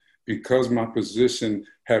because my position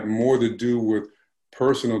had more to do with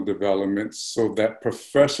personal development so that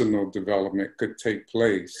professional development could take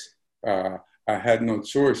place. I had no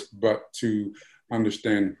choice but to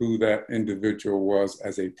understand who that individual was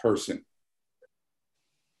as a person.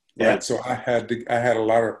 Yeah. Right. So I had a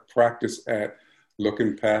lot of practice at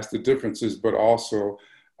looking past the differences, but also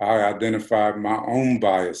I identified my own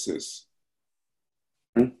biases.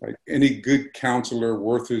 Like any good counselor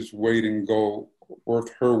worth his weight in gold,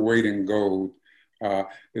 worth her weight in gold,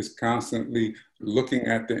 is constantly looking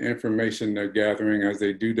at the information they're gathering as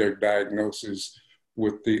they do their diagnosis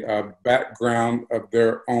with the background of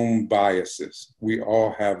their own biases. We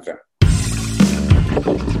all have them.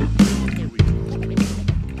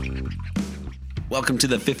 Welcome to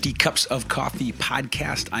the 50 Cups of Coffee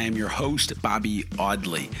podcast. I am your host, Bobby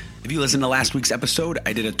Audley. If you listened to last week's episode,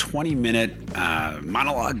 I did a 20-minute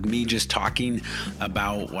monologue, me just talking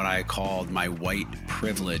about what I called my white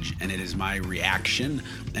privilege, and it is my reaction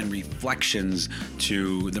and reflections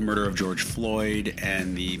to the murder of George Floyd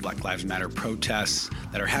and the Black Lives Matter protests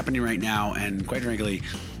that are happening right now, and quite frankly,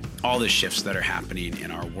 all the shifts that are happening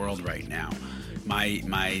in our world right now.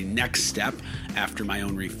 My next step after my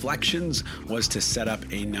own reflections was to set up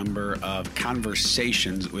a number of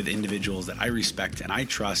conversations with individuals that I respect and I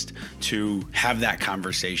trust to have that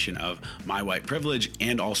conversation of my white privilege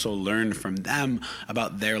and also learn from them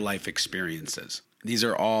about their life experiences. These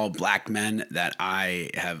are all Black men that I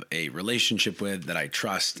have a relationship with, that I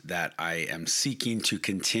trust, that I am seeking to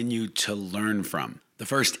continue to learn from. The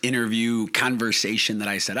first interview conversation that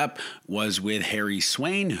I set up was with Harry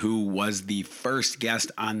Swain, who was the first guest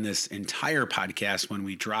on this entire podcast when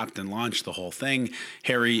we dropped and launched the whole thing.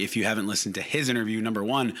 Harry, if you haven't listened to his interview, number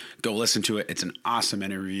one, go listen to it. It's an awesome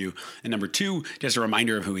interview. And number two, just a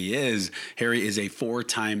reminder of who he is. Harry is a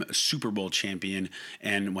 4-time Super Bowl champion.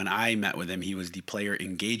 And when I met with him, he was the player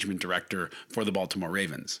engagement director for the Baltimore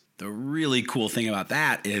Ravens. The really cool thing about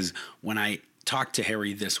that is when I talked to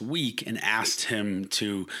Harry this week and asked him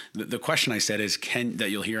to, the question I said is,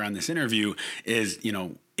 that you'll hear on this interview is,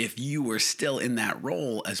 if you were still in that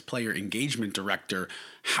role as player engagement director,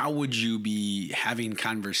 how would you be having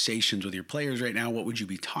conversations with your players right now? What would you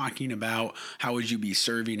be talking about? How would you be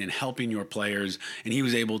serving and helping your players? And he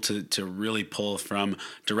was able to really pull from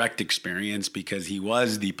direct experience because he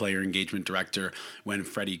was the player engagement director when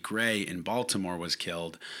Freddie Gray in Baltimore was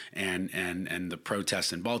killed and the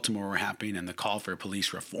protests in Baltimore were happening and the call for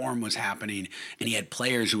police reform was happening. And he had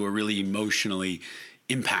players who were really emotionally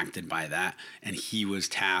impacted by that, and he was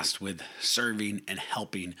tasked with serving and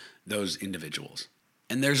helping those individuals.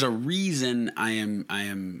 And there's a reason I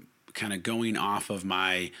am kind of going off of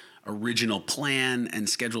my original plan and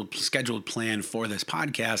scheduled plan for this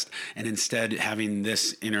podcast, and instead having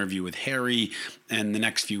this interview with Harry and the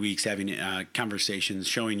next few weeks having conversations,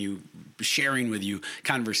 sharing with you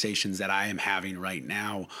conversations that I am having right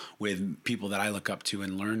now with people that I look up to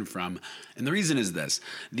and learn from. And the reason is this: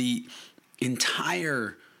 the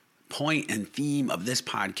entire point and theme of this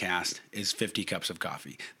podcast is 50 cups of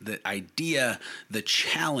coffee. The idea, the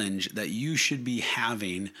challenge that you should be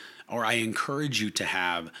having, or I encourage you to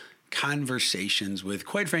have, conversations with,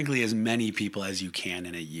 quite frankly, as many people as you can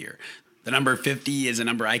in a year. The number 50 is a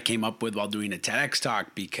number I came up with while doing a TEDx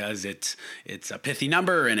talk because it's a pithy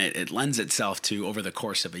number and it lends itself to, over the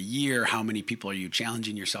course of a year, how many people are you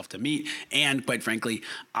challenging yourself to meet? And quite frankly,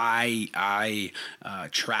 I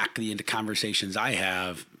track the conversations I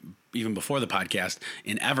have even before the podcast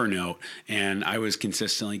in Evernote, and I was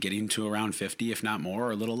consistently getting to around 50, if not more,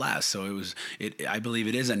 or a little less. So I believe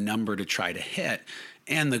it is a number to try to hit.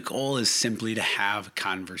 And the goal is simply to have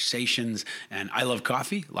conversations. And I love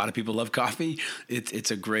coffee. A lot of people love coffee. It's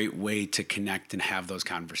a great way to connect and have those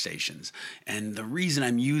conversations. And the reason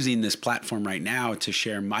I'm using this platform right now to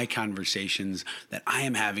share my conversations that I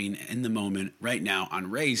am having in the moment right now on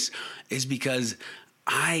race is because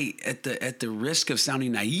I, at the risk of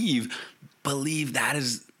sounding naive, believe that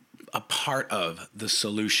is a part of the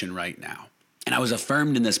solution right now. And I was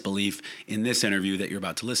affirmed in this belief in this interview that you're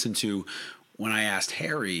about to listen to when I asked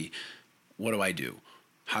Harry, what do I do?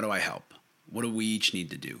 How do I help? What do we each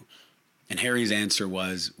need to do? And Harry's answer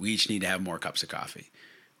was, we each need to have more cups of coffee.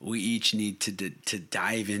 We each need to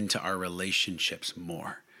dive into our relationships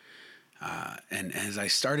more. And as I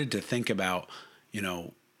started to think about,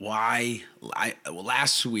 why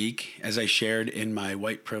last week, as I shared in my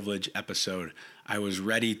white privilege episode, I was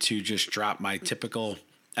ready to just drop my typical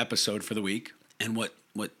episode for the week. And what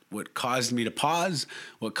caused me to pause,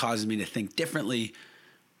 what caused me to think differently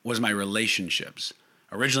was my relationships.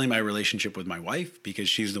 Originally, my relationship with my wife, because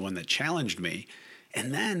she's the one that challenged me.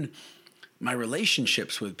 And then my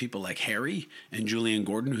relationships with people like Harry and Julian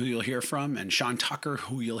Gordon, who you'll hear from, and Sean Tucker,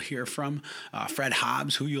 who you'll hear from, Fred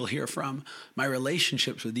Hobbs, who you'll hear from, my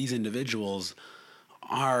relationships with these individuals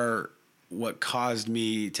are what caused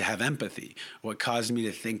me to have empathy, what caused me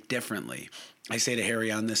to think differently. I say to Harry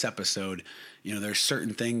on this episode, there's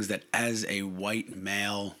certain things that as a white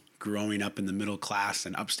male growing up in the middle class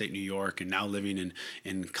in upstate New York and now living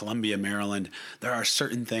in Columbia, Maryland, there are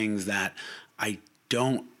certain things that I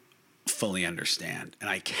don't fully understand and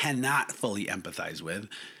I cannot fully empathize with.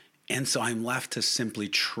 And so I'm left to simply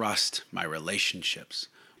trust my relationships.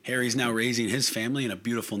 Harry's now raising his family in a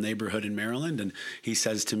beautiful neighborhood in Maryland. And he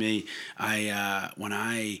says to me, when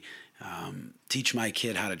I teach my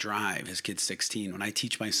kid how to drive, his kid's 16, when I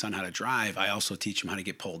teach my son how to drive, I also teach him how to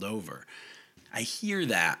get pulled over. I hear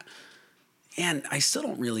that and I still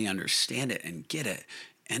don't really understand it and get it.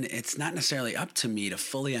 And it's not necessarily up to me to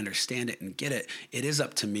fully understand it and get it. It is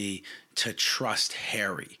up to me to trust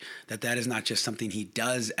Harry, that is not just something he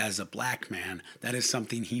does as a black man, that is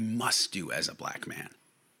something he must do as a black man.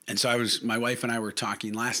 And so my wife and I were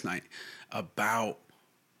talking last night about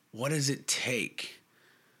what does it take,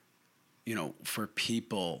 for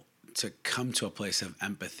people to come to a place of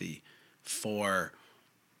empathy for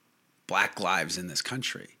black lives in this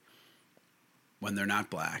country when they're not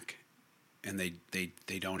black and they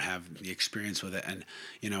don't have the experience with it. And,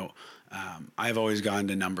 I've always gone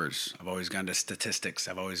to numbers. I've always gone to statistics.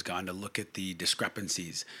 I've always gone to look at the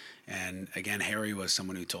discrepancies. And again, Harry was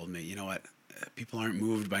someone who told me, you know what? People aren't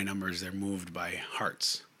moved by numbers. They're moved by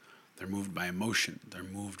hearts. They're moved by emotion. They're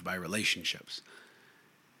moved by relationships.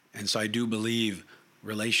 And so I do believe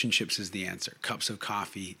relationships is the answer. Cups of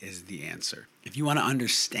coffee is the answer. If you want to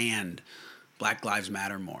understand Black Lives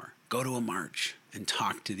Matter more, go to a march and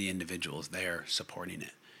talk to the individuals there supporting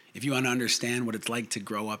it. If you want to understand what it's like to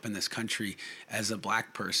grow up in this country as a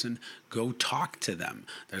black person, go talk to them.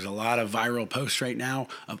 There's a lot of viral posts right now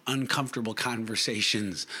of uncomfortable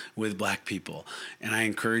conversations with black people. And I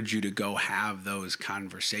encourage you to go have those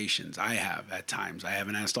conversations. I have at times. I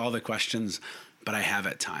haven't asked all the questions, but I have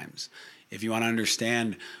at times. If you want to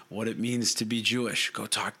understand what it means to be Jewish, go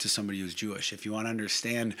talk to somebody who's Jewish. If you want to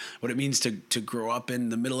understand what it means to grow up in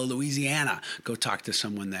the middle of Louisiana, go talk to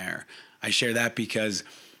someone there. I share that because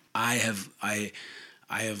I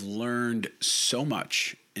have learned so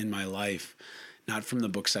much in my life, not from the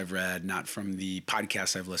books I've read, not from the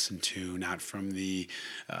podcasts I've listened to, not from the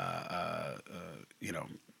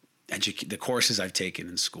the courses I've taken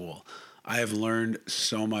in school. I have learned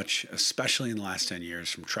so much, especially in the last 10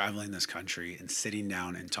 years, from traveling this country and sitting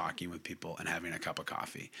down and talking with people and having a cup of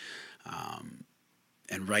coffee.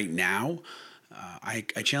 And right now, I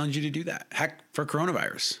challenge you to do that. Heck, for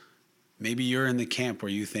coronavirus. Maybe you're in the camp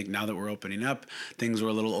where you think now that we're opening up, things were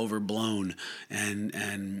a little overblown and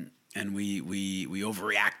we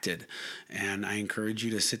overreacted. And I encourage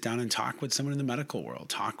you to sit down and talk with someone in the medical world.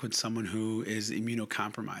 Talk with someone who is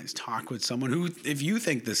immunocompromised. Talk with someone who, if you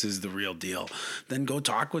think this is the real deal, then go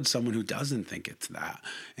talk with someone who doesn't think it's that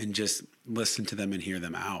and just listen to them and hear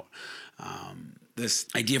them out. This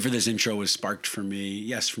idea for this intro was sparked for me,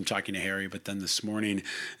 yes, from talking to Harry, but then this morning,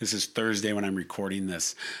 this is Thursday when I'm recording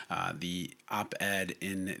this, the op-ed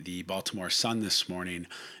in the Baltimore Sun this morning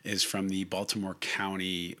is from the Baltimore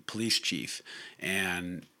County Police Chief.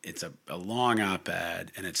 And it's a long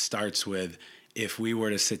op-ed, and it starts with, if we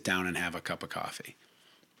were to sit down and have a cup of coffee.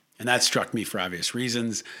 And that struck me for obvious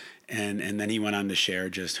reasons. And then he went on to share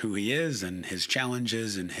just who he is and his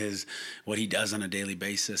challenges and what he does on a daily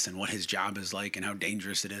basis and what his job is like and how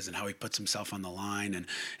dangerous it is and how he puts himself on the line and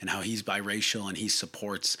how he's biracial and he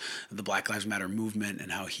supports the Black Lives Matter movement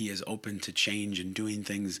and how he is open to change and doing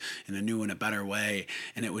things in a new and a better way.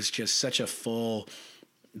 And it was just such a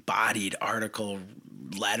full-bodied article,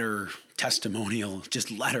 letter, testimonial, just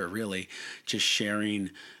letter really, just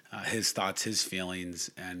sharing his thoughts, his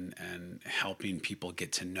feelings, and helping people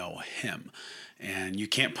get to know him. And you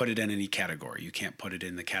can't put it in any category. You can't put it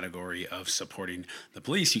in the category of supporting the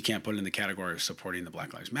police. You can't put it in the category of supporting the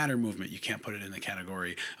Black Lives Matter movement. You can't put it in the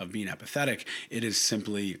category of being apathetic. It is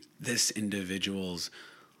simply this individual's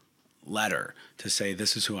letter to say,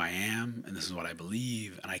 this is who I am, and this is what I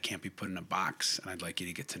believe, and I can't be put in a box, and I'd like you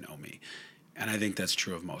to get to know me. And I think that's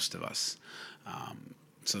true of most of us.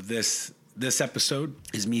 So this episode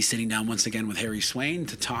is me sitting down once again with Harry Swayne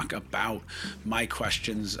to talk about my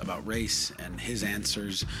questions about race and his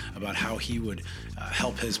answers about how he would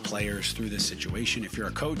help his players through this situation. If you're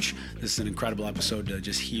a coach, this is an incredible episode to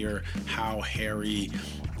just hear how Harry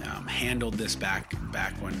handled this back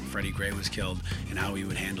when Freddie Gray was killed and how he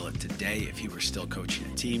would handle it today if he were still coaching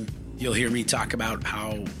a team. You'll hear me talk about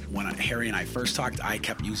how when Harry and I first talked, I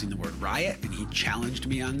kept using the word riot, and he challenged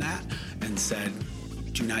me on that and said,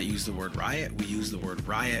 do not use the word riot. We use the word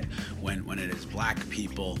riot when it is black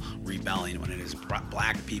people rebelling, when it is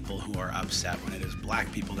black people who are upset, when it is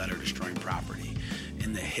black people that are destroying property.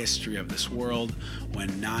 In the history of this world,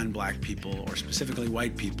 when non-black people, or specifically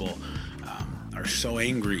white people, are so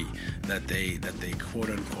angry that they quote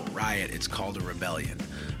unquote riot, it's called a rebellion.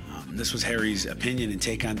 This was Harry's opinion and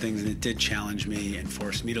take on things, and it did challenge me and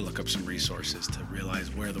force me to look up some resources to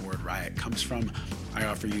realize where the word riot comes from. I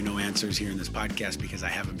offer you no answers here in this podcast because I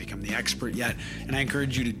haven't become the expert yet, and I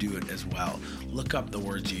encourage you to do it as well. Look up the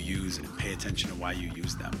words you use and pay attention to why you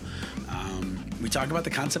use them. We talk about the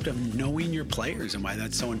concept of knowing your players and why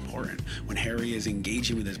that's so important. When Harry is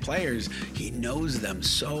engaging with his players, he knows them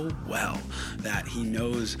so well that he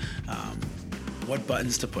knows what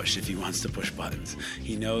buttons to push if he wants to push buttons.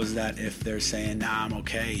 He knows that if they're saying, nah, I'm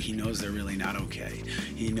okay, he knows they're really not okay.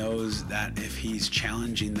 He knows that if he's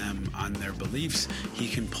challenging them on their beliefs, he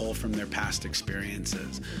can pull from their past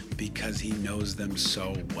experiences because he knows them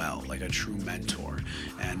so well, like a true mentor.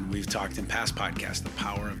 And we've talked in past podcasts, the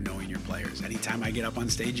power of knowing your players. Anytime I get up on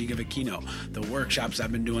stage and give a keynote, the workshops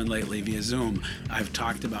I've been doing lately via Zoom, I've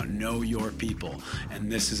talked about know your people.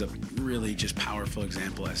 And this is a really just powerful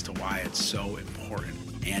example as to why it's so important.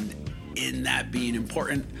 And in that being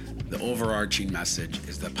important, the overarching message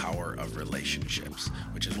is the power of relationships,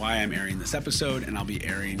 which is why I'm airing this episode, and I'll be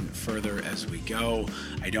airing further as we go.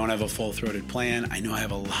 I don't have a full-throated plan. I know I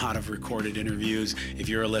have a lot of recorded interviews. If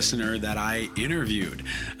you're a listener that I interviewed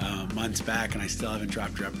months back and I still haven't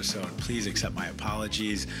dropped your episode, please accept my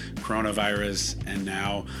apologies. Coronavirus and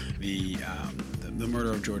now the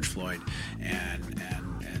murder of George Floyd and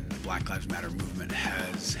the Black Lives Matter movement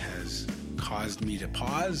has caused me to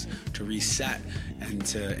pause, to reset, and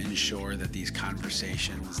to ensure that these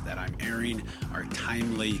conversations that I'm airing are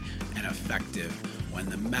timely and effective. When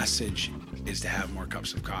the message is to have more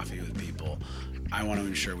cups of coffee with people, I want to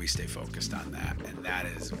ensure we stay focused on that, and that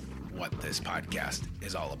is what this podcast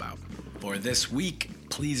is all about. For this week,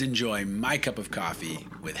 please enjoy my cup of coffee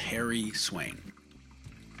with Harry Swayne.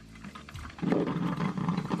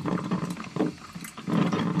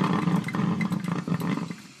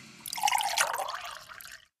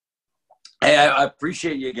 Hey, I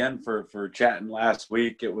appreciate you again for chatting last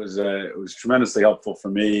week. It was tremendously helpful for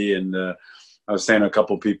me, and I was saying to a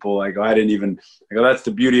couple of people, I go, that's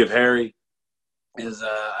the beauty of Harry, is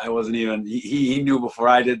I wasn't even he knew before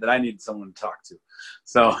I did that I needed someone to talk to,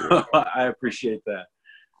 so I appreciate that.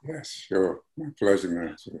 Yes, sure, my pleasure,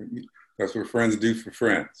 man. So that's what friends do for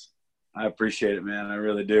friends. I appreciate it, man. I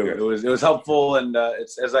really do. Yes. It was helpful, and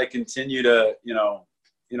it's as I continue to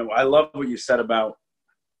I love what you said about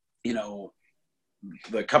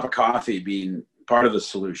the cup of coffee being part of the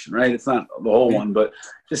solution, right? It's not the whole one, but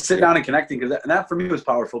just sit down and connecting, because that for me was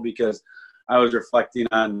powerful, because I was reflecting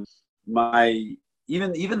on my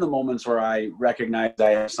even the moments where I recognize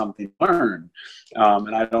I have something to learn,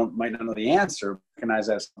 and I might not know the answer, recognize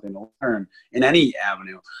I have something to learn in any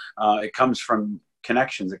avenue. It comes from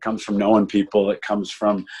connections. It comes from knowing people. It comes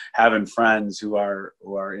from having friends who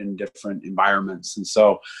are in different environments. And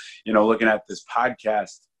so, looking at this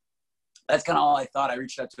podcast, that's kind of all I thought. I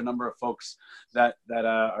reached out to a number of folks that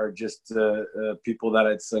are just people that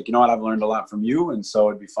it's like, I've learned a lot from you. And so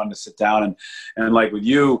it'd be fun to sit down and like with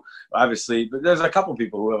you, obviously, but there's a couple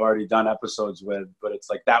people who have already done episodes with, but it's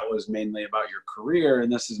like, that was mainly about your career. And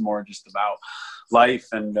this is more just about life.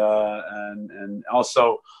 And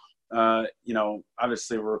also,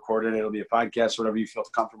 obviously we're recording. It'll be a podcast, whatever you feel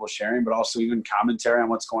comfortable sharing, but also even commentary on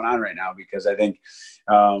what's going on right now, because I think,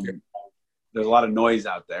 there's a lot of noise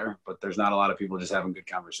out there, but there's not a lot of people just having good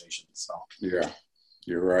conversations. So yeah,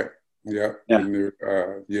 you're right. Yeah.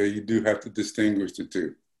 You do have to distinguish the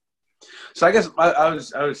two. So I guess I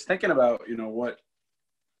was thinking about, what,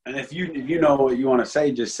 and if you know what you want to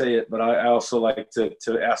say, just say it. But I also like to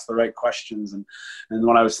ask the right questions. And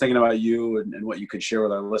when I was thinking about you and what you could share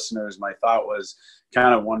with our listeners, my thought was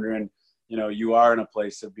kind of wondering, you are in a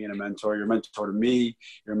place of being a mentor. You're a mentor to me.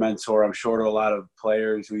 You're a mentor, I'm sure, to a lot of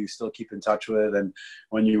players who you still keep in touch with. And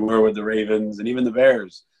when you were with the Ravens and even the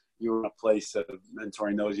Bears, you were in a place of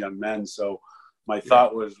mentoring those young men. So my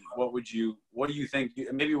thought was, what do you think,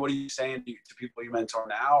 maybe what are you saying to people you mentor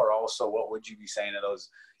now? Or also, what would you be saying to those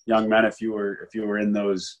young men if you were in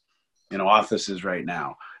those, offices right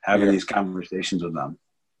now, having these conversations with them?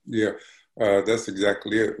 Yeah, that's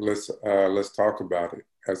exactly it. Let's talk about it,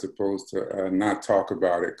 as opposed to not talk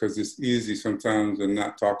about it, because it's easy sometimes to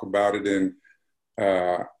not talk about it,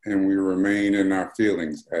 and we remain in our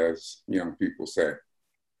feelings, as young people say,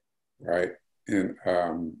 right? And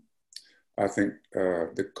I think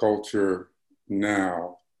the culture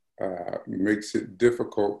now makes it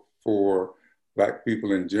difficult for Black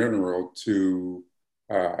people in general to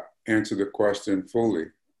answer the question fully.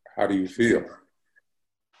 How do you feel?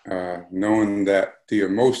 Knowing that the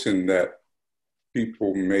emotion that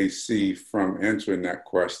people may see from answering that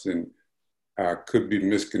question could be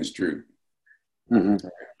misconstrued. Mm-hmm.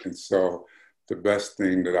 And so the best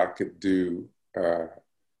thing that I could do,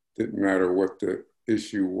 didn't matter what the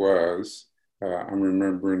issue was. I'm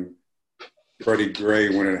remembering Freddie Gray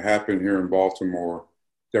when it happened here in Baltimore.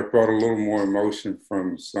 That brought a little more emotion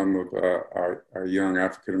from some of our young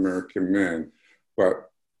African-American men, but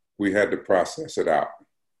we had to process it out.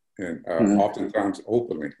 And oftentimes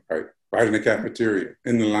openly, right in the cafeteria,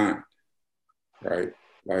 in the line, right?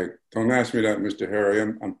 Like, don't ask me that, Mr. Harry.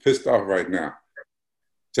 I'm pissed off right now.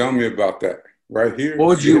 Tell me about that right here. What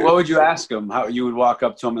would you ask them? How you would walk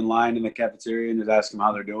up to them in line in the cafeteria and just ask them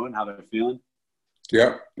how they're doing, how they're feeling?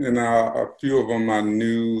 Yeah, and a few of them I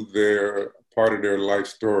knew part of their life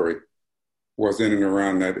story was in and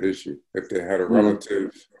around that issue. If they had a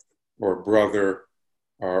relative or a brother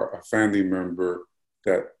or a family member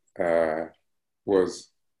that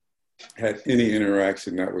had any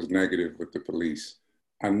interaction that was negative with the police,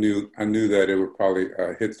 I knew that it would probably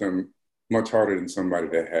hit them much harder than somebody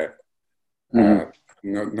that had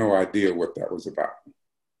no idea what that was about.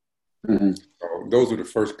 Mm-hmm. So those were the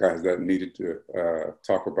first guys that needed to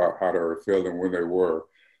talk about how they were feeling, where they were.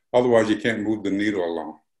 Otherwise, you can't move the needle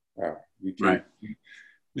along. You can't. Right.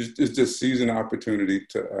 It's just seizing an opportunity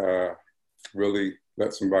to really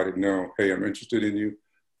let somebody know, hey, I'm interested in you.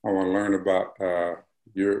 I want to learn about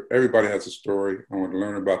everybody has a story. I want to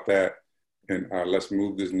learn about that. And let's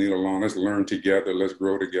move this needle along. Let's learn together. Let's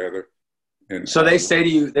grow together. And so they say to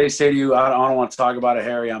you, I don't want to talk about it,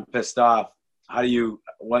 Harry. I'm pissed off. How do you,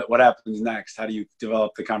 what happens next? How do you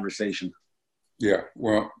develop the conversation? Yeah,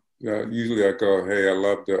 well, usually I go, hey, I'd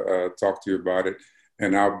love to talk to you about it.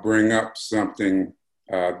 And I'll bring up something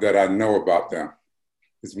that I know about them.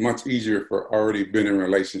 It's much easier if we've already been in a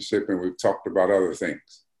relationship and we've talked about other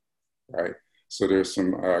things, right? So there's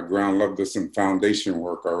some ground level, there's some foundation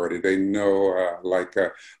work already. They know,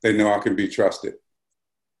 they know I can be trusted,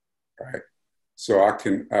 right? So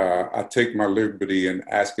I take my liberty in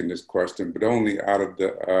asking this question, but only out of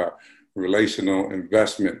the relational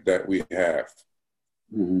investment that we have,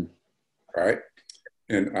 right?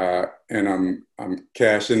 And I'm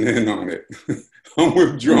cashing in on it. I'm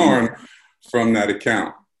withdrawing from that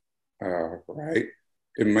account, right?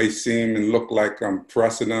 It may seem and look like I'm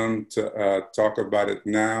pressing them to talk about it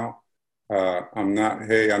now. I'm not,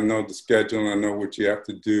 hey, I know the schedule. I know what you have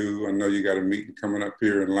to do. I know you got a meeting coming up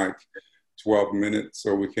here in like 12 minutes,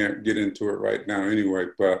 so we can't get into it right now anyway,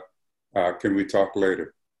 but can we talk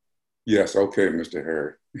later? Yes, okay, Mr.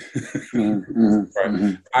 Harry.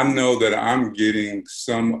 Right. I know that I'm getting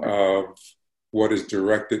some of what is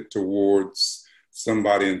directed towards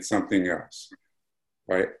somebody and something else.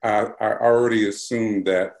 Right. I already assume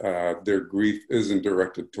that their grief isn't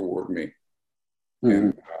directed toward me.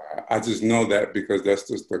 And I just know that because that's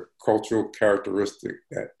just the cultural characteristic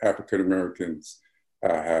that African Americans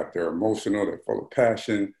have. They're emotional, they're full of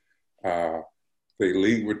passion, they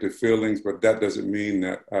lead with their feelings, but that doesn't mean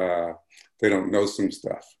that they don't know some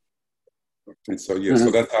stuff. And so,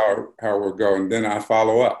 so that's how we're going. Then I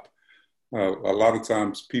follow up. A lot of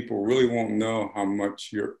times people really won't know how much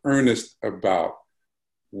you're earnest about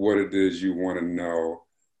what it is you want to know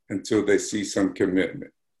until they see some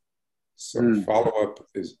commitment. So follow-up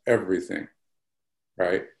is everything,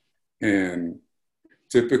 right? And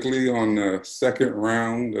typically on the second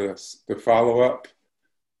round, the follow-up,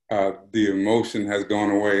 the emotion has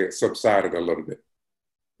gone away, it subsided a little bit,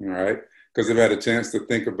 all right? Because they've had a chance to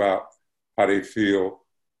think about how they feel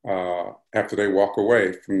after they walk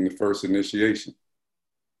away from the first initiation,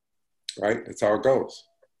 right? That's how it goes,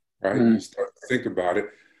 right? You start to think about it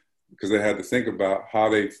because they had to think about how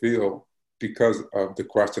they feel because of the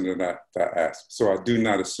question that I asked. So I do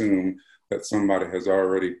not assume that somebody has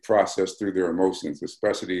already processed through their emotions,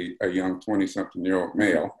 especially a young 20-something-year-old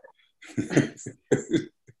male.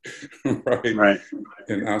 Right.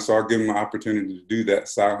 And so I'll give them an opportunity to do that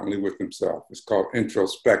silently with themselves. It's called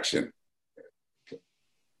introspection.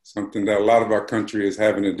 Something that a lot of our country is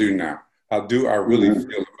having to do now. How do I really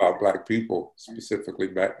feel about Black people, specifically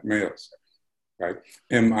Black males? Right?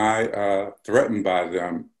 Am I threatened by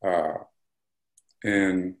them?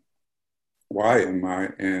 And why am I?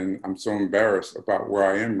 And I'm so embarrassed about where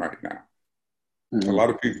I am right now. A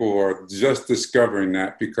lot of people are just discovering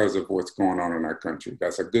that because of what's going on in our country.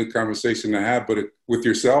 That's a good conversation to have, with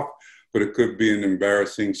yourself, but it could be an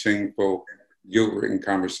embarrassing, shameful guilt-ridden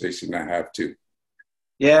conversation I have too.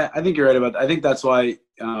 Yeah, I think you're right about that. I think that's why,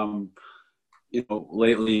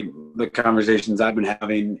 lately the conversations I've been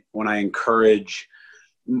having when I encourage,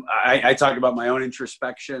 I talk about my own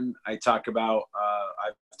introspection. I've talked about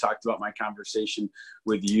my conversation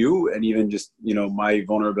with you, and even just, my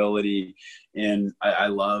vulnerability. And I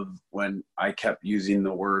love when I kept using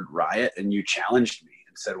the word riot and you challenged me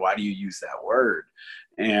and said, why do you use that word?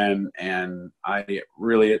 And I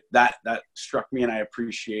really, that struck me, and I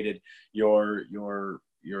appreciated your,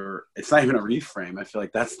 it's not even a reframe. I feel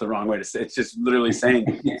like that's the wrong way to say it. It's just literally saying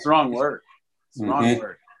it's the wrong word. It's the wrong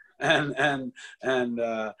word. And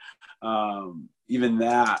even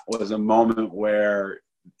that was a moment where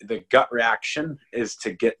the gut reaction is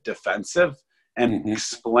to get defensive and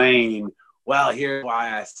explain, well, here's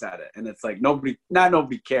why I said it. And it's like, nobody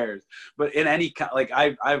cares. But in any, like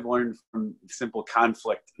I've learned from simple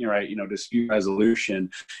conflict, dispute resolution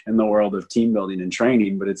in the world of team building and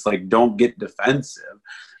training, but it's like, don't get defensive.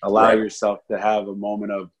 Allow yourself to have a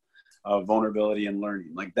moment of vulnerability and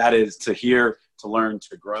learning. Like that is to hear, to learn,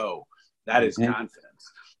 to grow. That is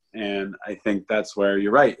confidence. And I think that's where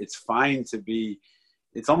you're right. It's fine to be,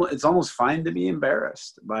 it's almost fine to be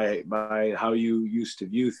embarrassed by how you used to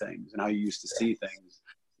view things and how you used to see things,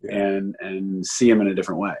 and see them in a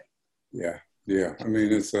different way. Yeah. Yeah. I mean,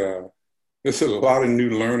 there's a lot of new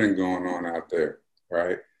learning going on out there.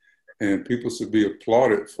 Right. And people should be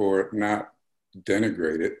applauded for it, not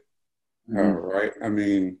denigrated. Right. I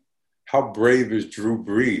mean, how brave is Drew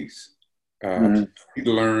Brees? He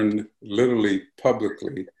learned literally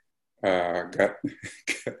publicly, and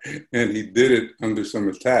he did it under some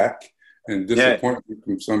attack and disappointment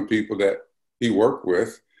from some people that he worked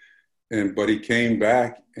with. But he came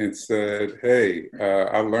back and said, hey,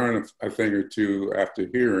 I learned a thing or two after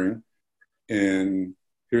hearing, and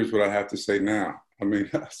here's what I have to say now. I mean,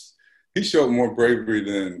 he showed more bravery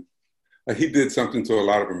than he did something to a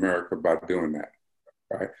lot of America by doing that.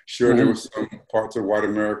 Right. Sure, there were some parts of white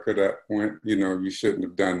America that went, you shouldn't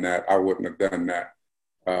have done that. I wouldn't have done that.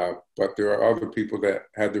 But there are other people that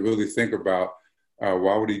had to really think about,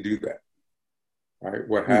 why would he do that? Right?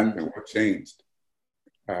 What happened? What changed?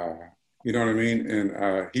 You know what I mean?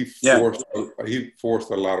 And he forced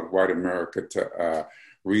a lot of white America to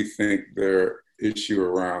rethink their issue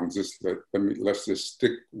around just let's just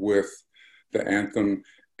stick with the anthem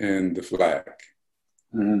and the flag.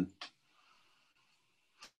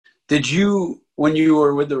 Did you, when you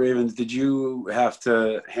were with the Ravens, did you have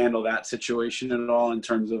to handle that situation at all in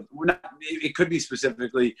terms of, it could be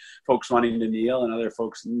specifically folks wanting to kneel and other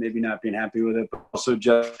folks maybe not being happy with it, but also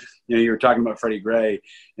just, you were talking about Freddie Gray,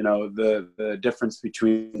 the difference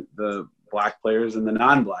between the Black players and the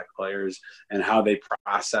non-Black players and how they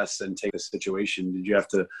process and take the situation. Did you have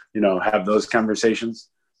to, have those conversations?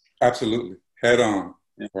 Absolutely. Head on.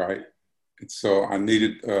 Yeah. Right. So I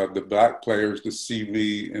needed the Black players to see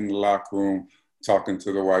me in the locker room talking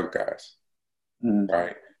to the white guys,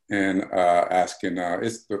 right? And asking.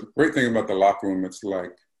 It's the great thing about the locker room. It's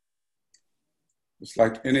like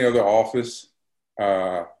any other office,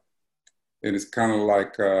 and it's kind of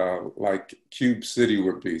like Cube City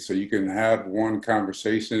would be. So you can have one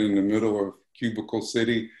conversation in the middle of Cubicle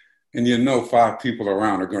City, and 5 people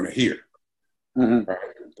around are going to hear, right?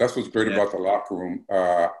 That's what's great about the locker room.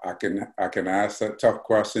 I can ask that tough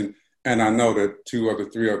question, and I know that 2 or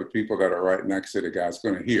 3 other people that are right next to the guy's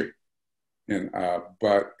going to hear. And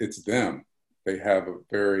but it's them. They have a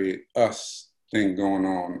very us thing going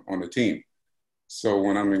on the team. So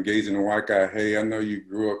when I'm engaging a white guy, hey, I know you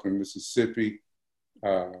grew up in Mississippi.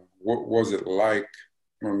 What was it like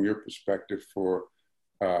from your perspective for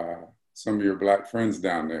some of your Black friends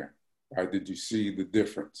down there? Right? Did you see the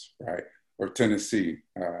difference? Right? Or Tennessee,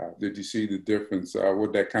 did you see the difference?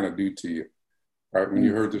 What that kind of do to you? Right, when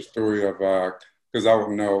you heard the story of, because I would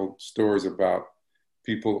know stories about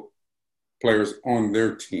players on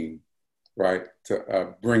their team, right,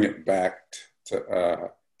 to bring it back to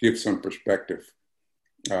give some perspective,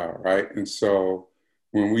 right? And so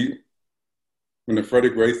when the Freddie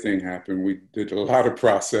Gray thing happened, we did a lot of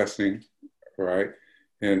processing, right?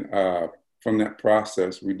 And from that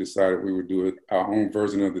process, we decided we would do our own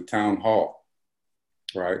version of the town hall,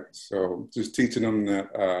 right? So just teaching them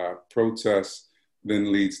that protest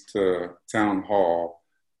then leads to town hall,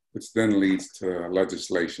 which then leads to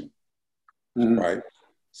legislation, right?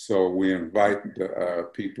 So we invite the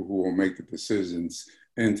people who will make the decisions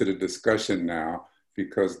into the discussion now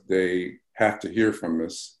because they have to hear from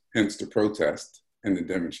us, hence the protest and the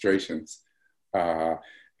demonstrations.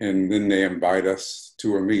 And then they invite us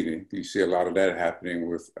to a meeting. You see a lot of that happening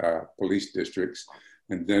with police districts.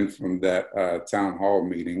 And then from that town hall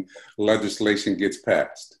meeting, legislation gets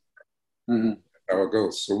passed. Mm-hmm. How it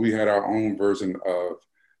goes. So we had our own version of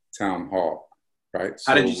town hall, right?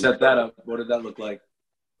 How did you set that up? What did that look like?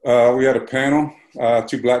 We had a panel,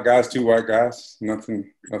 2 black guys, 2 white guys.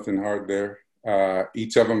 Nothing hard there.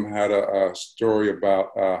 Each of them had a story about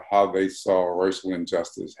how they saw racial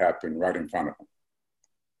injustice happen right in front of them.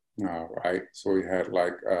 Right. So we had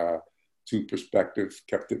like 2 perspectives,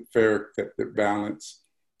 kept it fair, kept it balanced.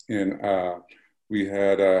 And we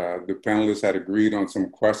had, the panelists had agreed on some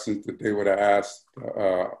questions that they would have asked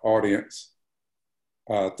the audience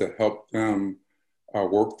to help them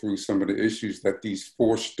work through some of the issues that these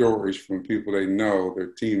 4 stories from people they know,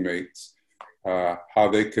 their teammates, how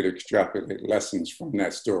they could extrapolate lessons from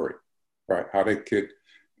that story, right? How they could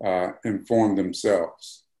inform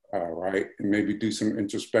themselves, right? And maybe do some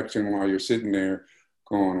introspection while you're sitting there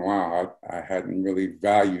going, wow, I hadn't really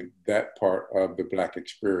valued that part of the Black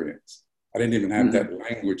experience. I didn't even have that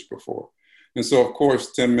language before. And so, of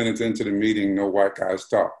course, 10 minutes into the meeting, no white guys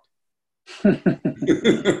talked.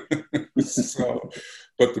 So,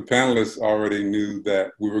 but the panelists already knew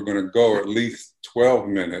that we were going to go at least 12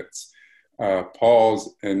 minutes,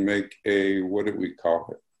 pause and make a, what did we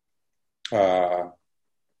call it?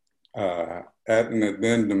 Add an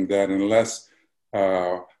addendum that unless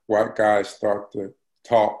white guys start to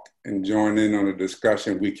talk and join in on a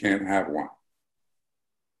discussion, we can't have one.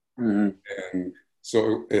 Mm-hmm. And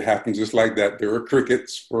so it happened just like that. There were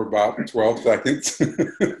crickets for about 12 seconds.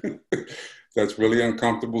 That's really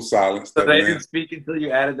uncomfortable silence. So they didn't speak until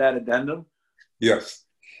you added that addendum? Yes.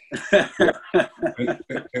 Yeah.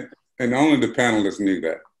 And only the panelists knew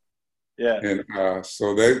that. Yeah. And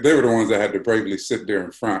so they were the ones that had to bravely sit there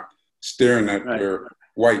in front, staring at their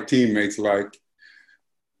white teammates like,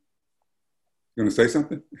 you want to say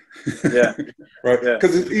something? Yeah. Right.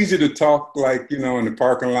 Because it's easy to talk like, you know, in the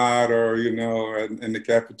parking lot or, you know, in the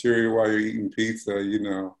cafeteria while you're eating pizza, you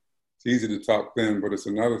know. It's easy to talk then, but it's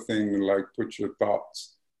another thing to like put your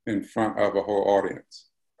thoughts in front of a whole audience,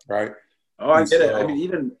 right? Oh, I get it. I mean,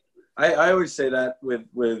 even I always say that with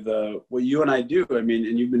what you and I do. I mean,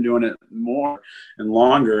 and you've been doing it more and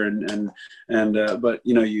longer, but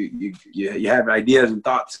you know, you have ideas and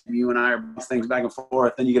thoughts. You and I are bounce things back and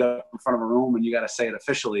forth. Then you get up in front of a room and you got to say it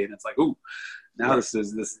officially, and it's like, ooh, now this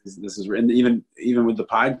is. And even with the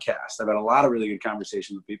podcast, I've had a lot of really good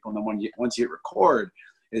conversations with people, and then once you hit record,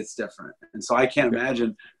 it's different. And so I can't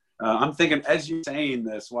imagine. I'm thinking, as you're saying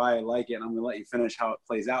this, why I like it, and I'm going to let you finish how it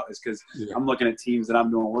plays out, is because I'm looking at teams that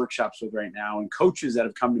I'm doing workshops with right now and coaches that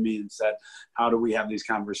have come to me and said, how do we have these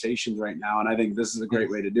conversations right now? And I think this is a great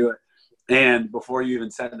way to do it. And before you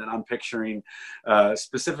even said that, I'm picturing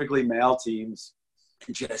specifically male teams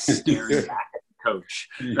just staring back at the coach,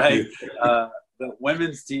 right? The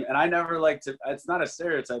women's team, and I never like to, it's not a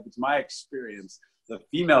stereotype, it's my experience. The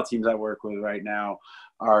female teams I work with right now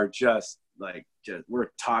are just we're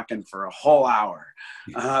talking for a whole hour,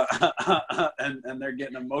 and they're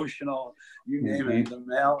getting emotional. You name it.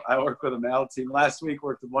 I work with a male team. Last week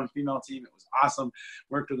worked with one female team. It was awesome.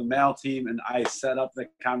 Worked with a male team, and I set up the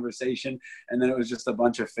conversation, and then it was just a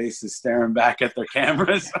bunch of faces staring back at their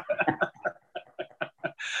cameras.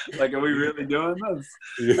 Like, are we really doing this?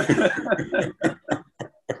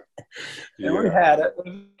 And we had it.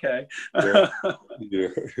 Okay. But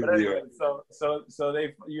anyway, so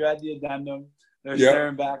you had the addendum. They're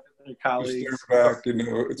staring back at their colleagues. Staring back, you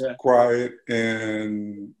know, it's quiet,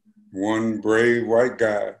 and one brave white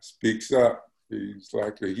guy speaks up. He's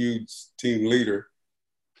like a huge team leader,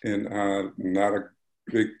 and not a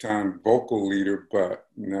big time vocal leader, but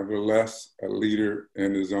nevertheless a leader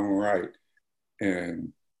in his own right.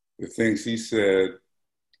 And the things he said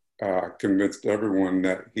convinced everyone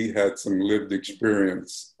that he had some lived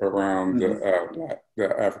experience around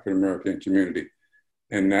the African-American community.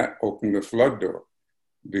 And that opened the flood door,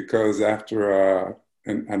 because after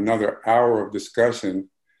another hour of discussion,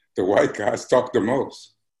 the white guys talked the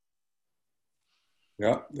most.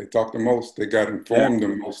 Yeah, they talked the most. They got informed the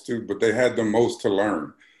most too, but they had the most to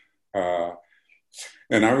learn.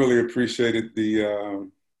 And I really appreciated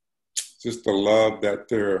just the love that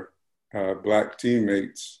their Black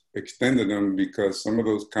teammates extended them, because some of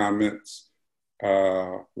those comments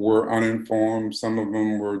were uninformed. Some of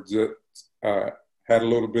them were just had a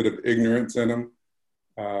little bit of ignorance in them.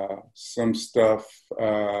 Some stuff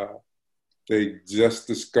they just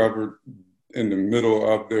discovered in the middle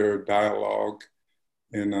of their dialogue,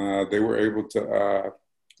 and they were able to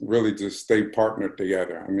really just stay partnered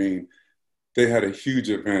together. I mean, they had a huge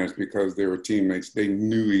advantage because they were teammates. They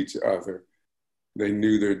knew each other. They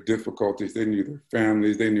knew their difficulties. They knew their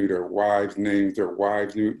families. They knew their wives' names. Their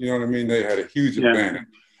wives knew, you know what I mean? They had a huge advantage,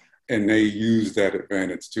 and they used that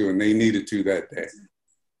advantage too, and they needed to that day.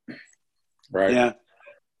 Right? Yeah.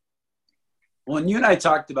 When you and I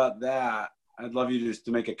talked about that, I'd love you just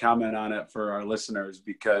to make a comment on it for our listeners,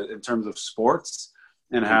 because in terms of sports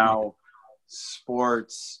and how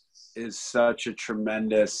sports is such a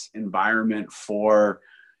tremendous environment for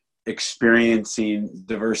experiencing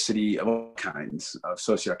diversity of all kinds, of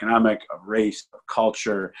socioeconomic, of race, of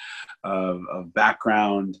culture, of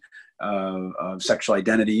background, of sexual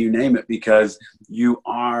identity, you name it, because you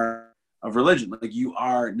are of religion. Like, you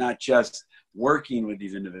are not just working with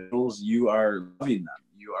these individuals, you are loving them.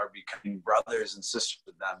 You are becoming brothers and sisters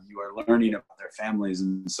with them. You are learning about their families.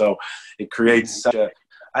 And so it creates such a,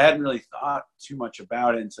 I hadn't really thought too much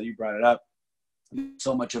about it until you brought it up.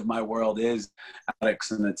 So much of my world is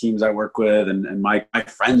athletics and the teams I work with, and my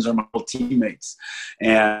friends are my teammates.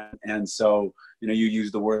 And so, you know, you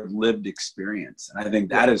use the word lived experience. And I think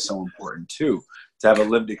that is so important too, to have a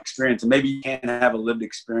lived experience. And maybe you can't have a lived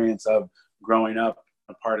experience of growing up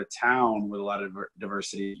a part of town with a lot of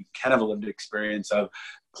diversity. You can have a lived experience of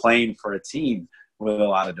playing for a team with a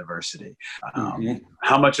lot of diversity.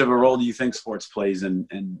 How much of a role do you think sports plays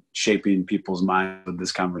in shaping people's minds with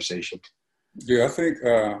this conversation? Yeah, I think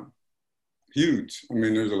huge. I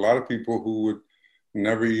mean, there's a lot of people who would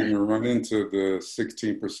never even run into the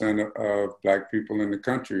 16% of Black people in the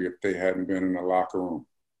country if they hadn't been in the locker room.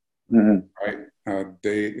 Right?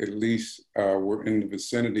 They at least were in the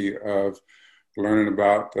vicinity of learning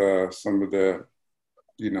about some of the,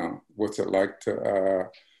 you know, what's it like to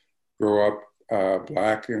grow up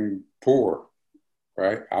Black and poor,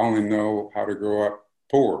 right? I only know how to grow up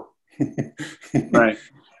poor. Right.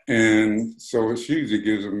 And so it's huge. It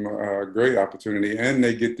gives them a great opportunity, and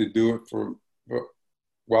they get to do it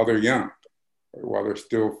while they're young, while they're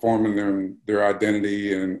still forming their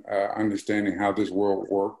identity and understanding how this world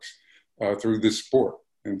works through this sport.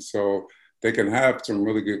 And so they can have some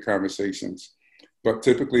really good conversations, but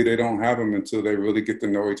typically they don't have them until they really get to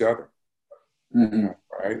know each other.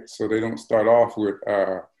 Right? So they don't start off with,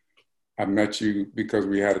 I met you because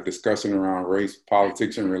we had a discussion around race,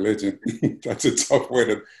 politics, and religion. That's a tough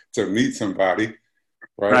way to meet somebody,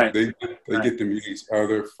 right? They get to meet each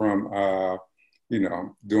other from, you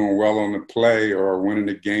know, doing well on the play or winning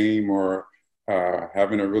the game or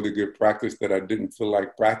having a really good practice that I didn't feel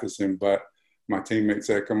like practicing, but my teammate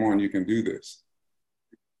said, come on, you can do this.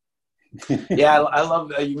 Yeah, I love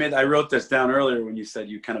that you made. I wrote this down earlier when you said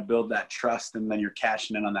you kind of build that trust and then you're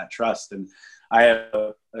cashing in on that trust. And I have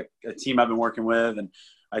a team I've been working with, and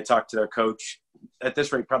I talk to their coach at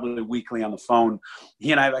this rate probably weekly on the phone.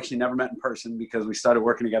 He and I have actually never met in person because we started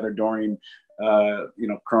working together during, you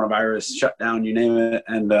know, coronavirus shutdown, you name it.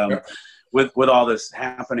 And with all this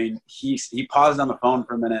happening, he paused on the phone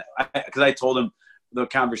for a minute because I told him the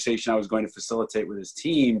conversation I was going to facilitate with his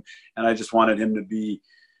team, and I just wanted him to be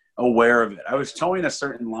aware of it. I was towing a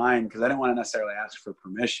certain line because I didn't want to necessarily ask for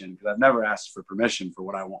permission, because I've never asked for permission for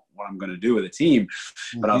what I want, what I'm going to do with a team.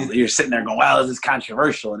 But you're sitting there going, "Wow, is this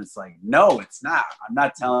controversial?" And it's like, no, it's not. I'm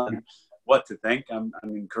not telling them what to think. I'm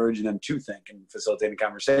encouraging them to think and facilitating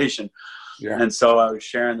conversation. Yeah. And so I was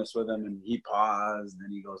sharing this with him, and he paused,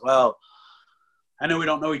 and he goes, "Well, I know we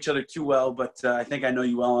don't know each other too well, but I think I know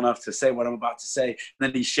you well enough to say what I'm about to say." And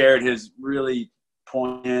then he shared his really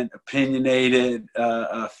poignant, opinionated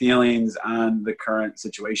feelings on the current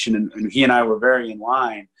situation. And he and I were very in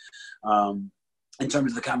line in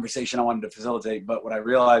terms of the conversation I wanted to facilitate. But what I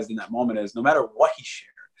realized in that moment is no matter what he shared,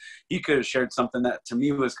 he could have shared something that to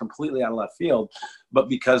me was completely out of left field. But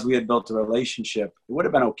because we had built a relationship, it would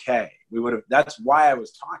have been okay. That's why I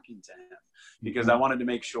was talking to him. Because I wanted to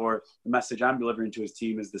make sure the message I'm delivering to his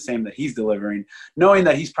team is the same that he's delivering, knowing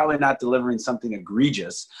that he's probably not delivering something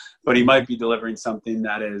egregious, but he might be delivering something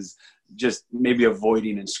that is just maybe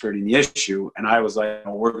avoiding and skirting the issue. And I was like,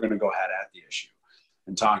 well, we're going to go ahead at the issue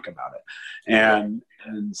and talk about it. And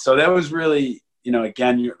so that was really, you know,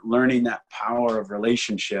 again, you're learning that power of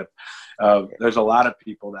relationship. There's a lot of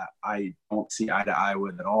people that I don't see eye to eye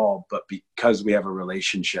with at all, but because we have a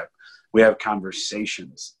relationship, we have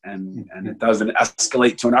conversations, and it doesn't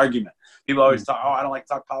escalate to an argument. People always talk, "Oh, I don't like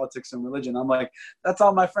to talk politics and religion." I'm like, that's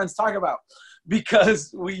all my friends talk about,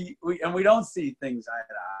 because we don't see things eye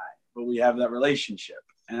to eye, but we have that relationship.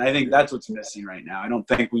 And I think that's what's missing right now. I don't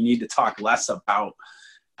think we need to talk less about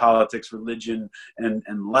politics, religion, and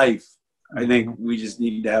life. I think we just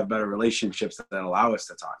need to have better relationships that allow us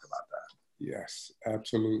to talk about that. Yes,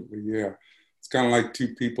 absolutely. Yeah. It's kind of like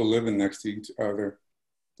two people living next to each other.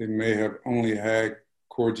 They may have only had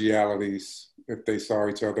cordialities if they saw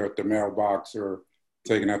each other at the mailbox or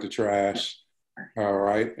taking out the trash. All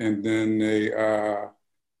right. And then they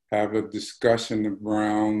have a discussion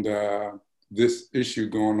around this issue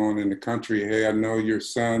going on in the country. Hey, I know your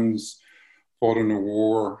son's fought in the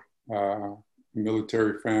war,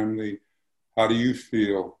 military family. How do you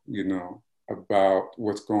feel, about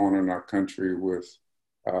what's going on in our country with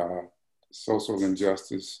social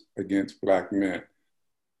injustice against Black men?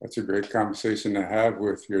 That's a great conversation to have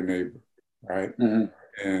with your neighbor, right?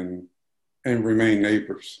 And remain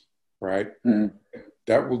neighbors, right?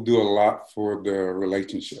 That will do a lot for the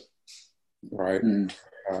relationship, right?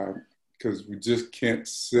 Because we just can't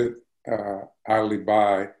sit idly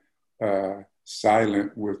by,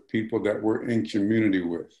 silent with people that we're in community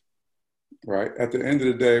with, right? At the end of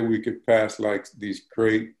the day, we could pass like these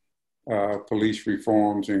great police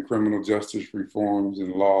reforms and criminal justice reforms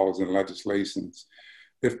and laws and legislations.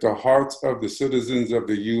 If the hearts of the citizens of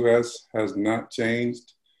the U.S. has not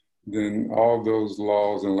changed, then all those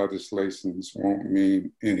laws and legislations won't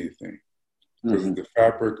mean anything. Because the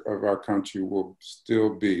fabric of our country will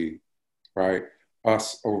still be, right,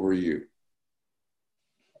 us over you.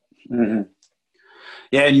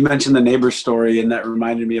 Yeah, and you mentioned the neighbor story, and that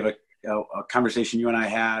reminded me of a conversation you and I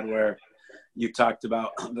had where you talked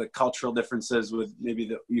about the cultural differences with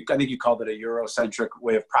maybe I think you called it a Eurocentric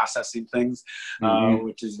way of processing things,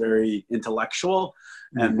 which is very intellectual.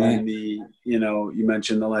 And then you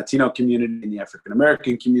mentioned the Latino community and the African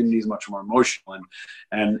American community is much more emotional.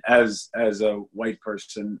 And as a white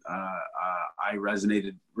person, I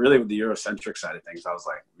resonated really with the Eurocentric side of things. I was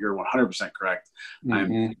like, you're 100% correct.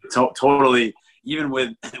 I'm totally, even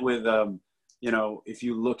with if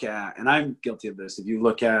you look at, and I'm guilty of this, if you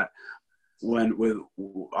look at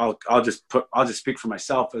I'll just speak for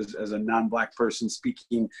myself as a non-Black person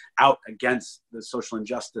speaking out against the social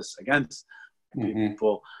injustice against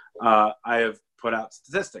people. I have put out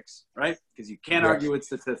statistics, right? Because you can't argue with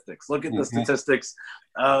statistics. Look at the statistics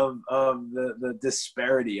of the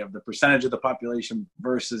disparity of the percentage of the population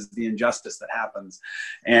versus the injustice that happens.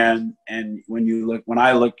 And when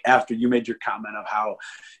I look after you made your comment of how,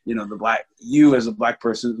 you as a Black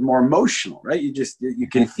person is more emotional, right? You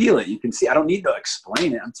can feel it. You can see, I don't need to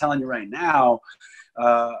explain it. I'm telling you right now,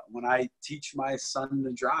 when I teach my son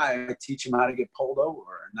to drive, I teach him how to get pulled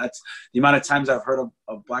over. And that's the amount of times I've heard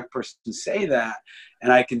a Black person say that.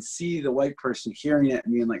 And I can see the white person hearing it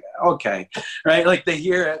and being like, okay, right? Like they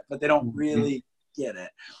hear it, but they don't really get it.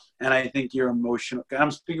 And I think you're emotional.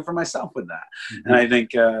 I'm speaking for myself with that. And I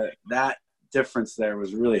think that difference there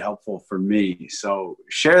was really helpful for me. So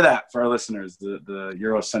share that for our listeners, the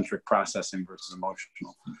Eurocentric processing versus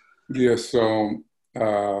emotional. Yeah, so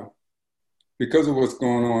because of what's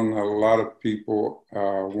going on, a lot of people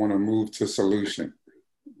want to move to solution,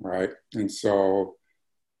 right? And so,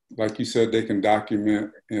 like you said, they can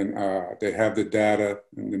document and they have the data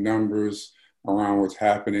and the numbers around what's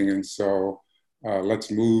happening. And so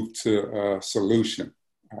let's move to solution,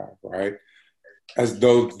 right? As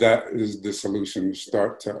though that is the solution to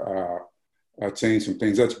start to change some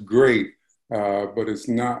things. That's great, but it's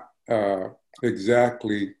not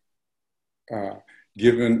exactly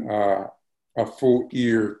given a full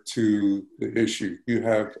ear to the issue. You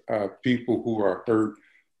have people who are hurt,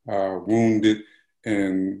 wounded,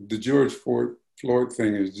 and the George Floyd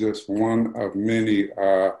thing is just one of many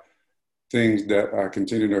things that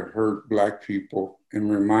continue to hurt Black people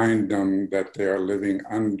and remind them that they are living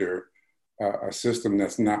under a system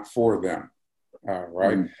that's not for them,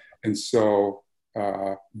 right? And so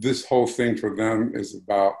this whole thing for them is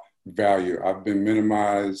about value. I've been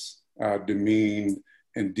minimized, demeaned,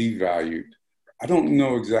 and devalued. I don't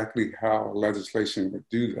know exactly how legislation would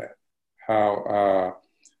do that, how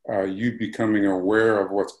you becoming aware of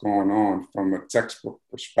what's going on from a textbook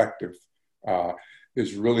perspective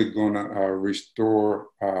is really going to restore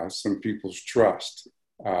some people's trust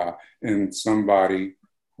in somebody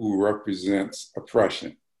who represents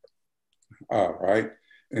oppression, right?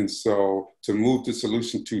 And so to move the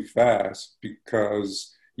solution too fast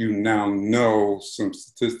because you now know some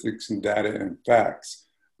statistics and data and facts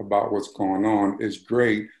about what's going on is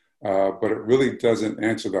great, but it really doesn't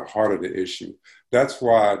answer the heart of the issue. That's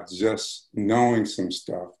why just knowing some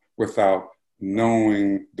stuff without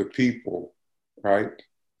knowing the people, right,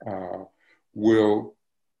 will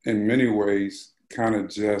in many ways kind of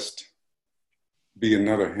just be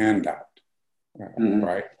another handout,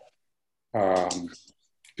 right?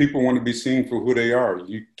 People want to be seen for who they are.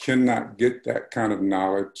 You cannot get that kind of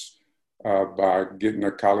knowledge by getting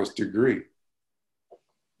a college degree,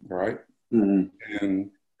 right? And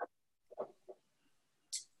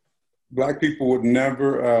Black people would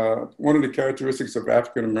never, one of the characteristics of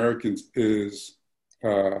African Americans is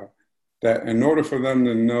that in order for them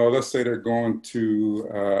to know, let's say they're going to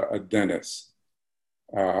a dentist,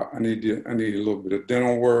 I need a little bit of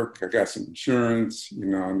dental work, I got some insurance,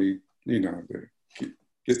 I need, to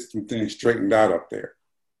get some things straightened out up there,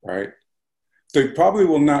 right? They probably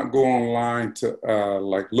will not go online to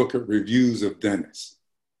look at reviews of dentists.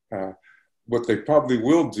 What they probably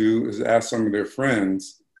will do is ask some of their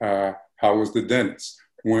friends, how was the dentist?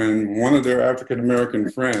 When one of their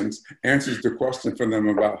African-American friends answers the question for them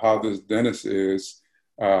about how this dentist is,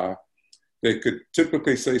 they could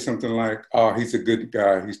typically say something like, oh, he's a good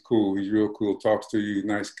guy, he's cool, he's real cool, talks to you,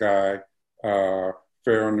 nice guy,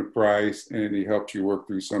 fair on the price, and he helps you work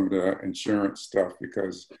through some of the insurance stuff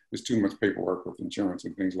because there's too much paperwork with insurance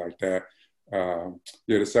and things like that.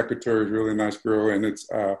 The secretary is a really nice girl, and it's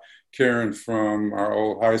Karen from our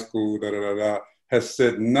old high school, has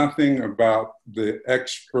said nothing about the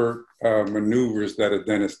expert maneuvers that a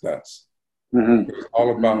dentist does. Mm-hmm. It's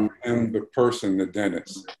all about him, the person, the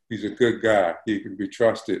dentist. He's a good guy. He can be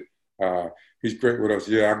trusted. He's great with us.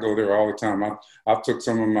 Yeah, I go there all the time. I took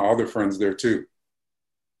some of my other friends there too.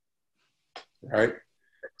 Right?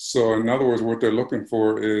 So in other words, what they're looking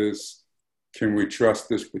for is, can we trust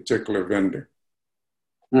this particular vendor?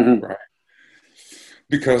 Mm-hmm. Right?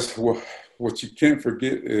 Because what you can't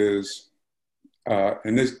forget is,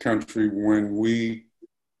 in this country, when we,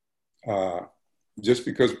 just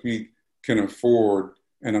because we can afford,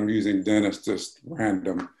 and I'm using dentists just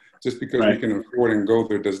random, just because we can afford and go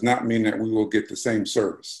there does not mean that we will get the same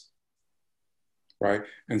service, right?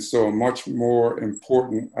 And so a much more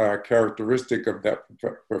important characteristic of that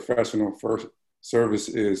professional first service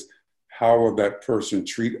is, how will that person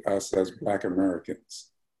treat us as Black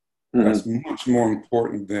Americans? Mm-hmm. That's much more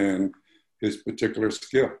important than his particular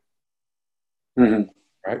skill. Mm-hmm.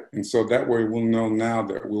 Right? And so that way we'll know now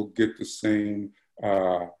that we'll get the same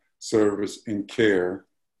service and care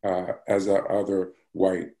as our other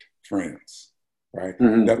white friends, right?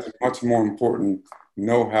 Mm-hmm. That's much more important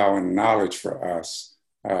know-how and knowledge for us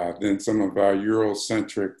than some of our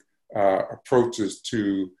Eurocentric approaches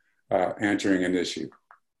to answering an issue.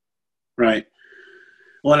 Right.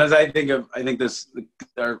 Well, and as I think this,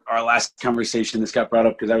 our last conversation, this got brought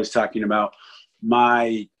up because I was talking about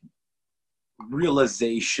my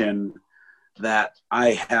realization that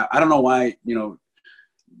I don't know why,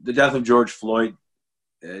 the death of George Floyd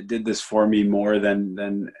did this for me more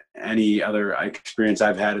than any other experience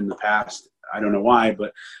I've had in the past. I don't know why,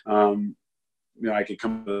 but I could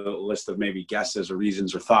come up with a list of maybe guesses or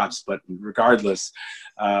reasons or thoughts, but regardless,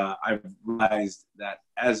 I've realized that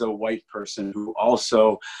as a white person who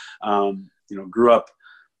also, grew up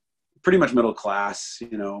pretty much middle class,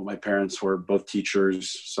 my parents were both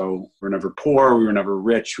teachers, so we're never poor, we were never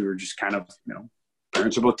rich, we were just kind of,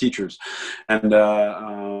 parents are both teachers, and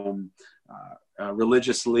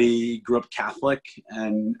religiously grew up Catholic,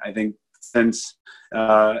 and I think since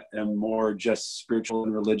am more just spiritual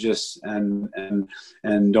and religious and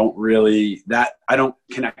don't really I don't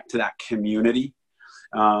connect to that community.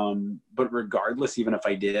 But regardless, even if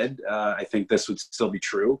I did, I think this would still be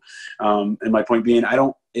true. And my point being,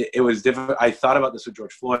 it was difficult. I thought about this with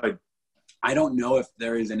George Floyd. I don't know if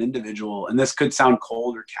there is an individual, and this could sound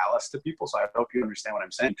cold or callous to people, so I hope you understand what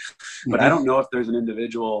I'm saying, but I don't know if there's an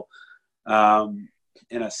individual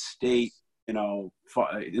in a state, in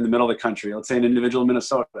the middle of the country, let's say an individual in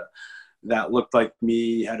Minnesota that looked like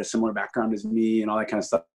me, had a similar background as me and all that kind of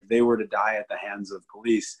stuff. If they were to die at the hands of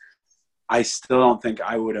police, I still don't think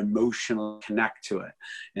I would emotionally connect to it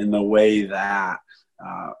in the way that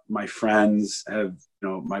my friends have,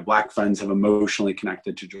 my Black friends have emotionally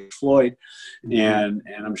connected to George Floyd. Mm-hmm.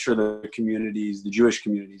 And I'm sure the Jewish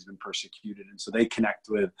community has been persecuted. And so they connect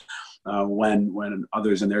with when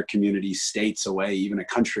others in their community, states away, even a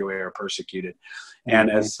country away, are persecuted. Mm-hmm. And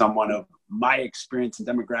as someone of my experience and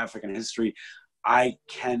demographic and history, I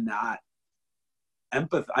cannot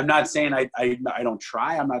empathize. I'm not saying I don't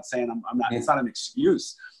try. I'm not saying I'm not, it's not an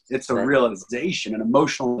excuse. It's a realization, an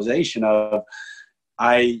emotionalization of,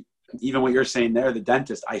 even what you're saying there, the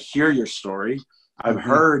dentist, I hear your story. I've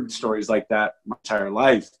heard stories like that my entire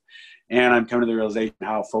life. And I'm coming to the realization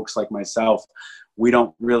how folks like myself, we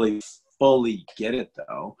don't really fully get it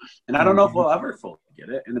though. And I don't know if we'll ever fully get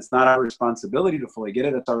it. And it's not our responsibility to fully get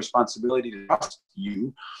it. It's our responsibility to trust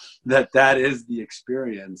you that is the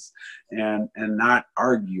experience and not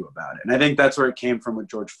argue about it. And I think that's where it came from with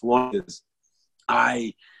George Floyd is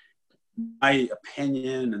my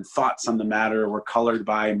opinion and thoughts on the matter were colored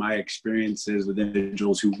by my experiences with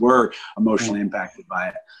individuals who were emotionally impacted by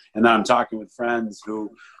it. And then I'm talking with friends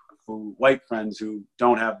who white friends who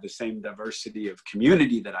don't have the same diversity of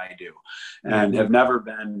community that I do, and have never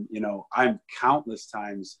been, I'm countless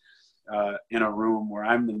times in a room where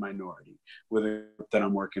I'm the minority with a group that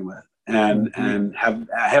I'm working with, and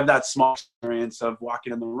have that small experience of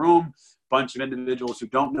walking in the room, bunch of individuals who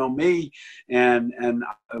don't know me, and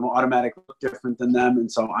I'm automatically different than them. And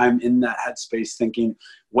so I'm in that headspace thinking,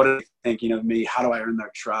 what are they thinking of me? How do I earn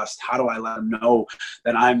their trust? How do I let them know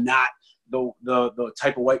that I'm not the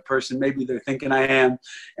type of white person maybe they're thinking I am,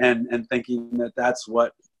 and thinking that that's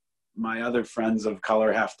what my other friends of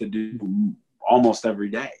color have to do almost every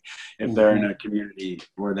day if they're in a community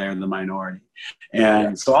where they're in the minority.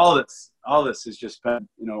 And so all this has just been,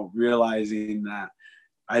 realizing that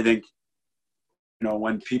I think,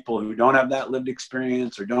 when people who don't have that lived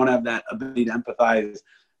experience or don't have that ability to empathize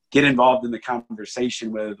get involved in the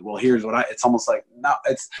conversation with, well, here's what it's almost like, no,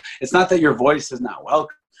 it's not that your voice is not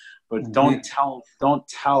welcome, but don't tell,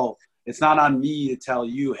 it's not on me to tell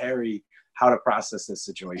you, Harry, how to process this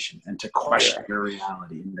situation and to question your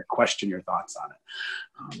reality and to question your thoughts on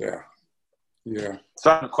it.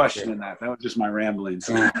 So I'm questioning that. That was just my ramblings.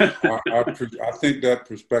 I think that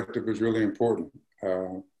perspective is really important.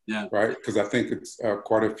 Right? Because I think it's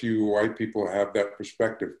quite a few white people have that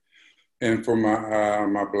perspective. And for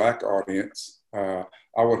my Black audience, I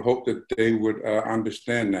would hope that they would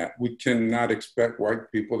understand that. We cannot expect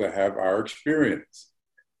white people to have our experience.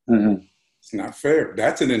 It's not fair.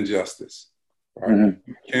 That's an injustice. Right?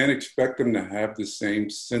 You can't expect them to have the same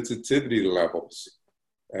sensitivity levels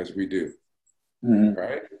as we do.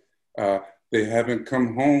 Right? They haven't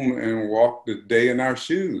come home and walked the day in our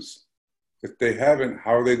shoes. If they haven't,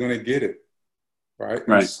 how are they going to get it? Right?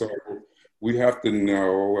 And so we have to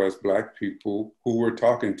know as Black people who we're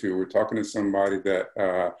talking to. We're talking to somebody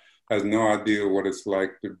that has no idea what it's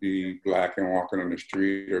like to be Black and walking on the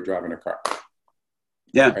street or driving a car.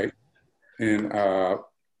 Right? And,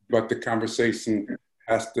 but the conversation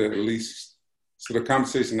has to the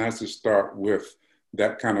conversation has to start with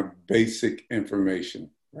that kind of basic information,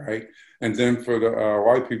 right? And then for the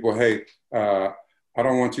white people, hey, I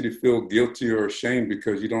don't want you to feel guilty or ashamed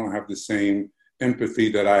because you don't have the same empathy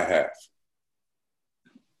that I have.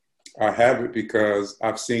 I have it because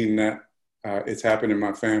I've seen that it's happened in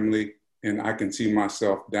my family, and I can see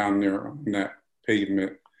myself down there on that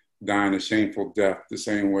pavement dying a shameful death the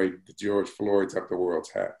same way the George Floyds of the world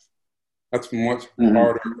have. That's much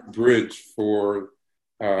harder bridge for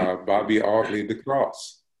Bobby Audley to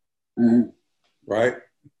cross, right?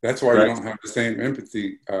 That's why you don't have the same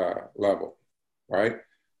empathy level. Right?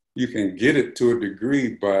 You can get it to a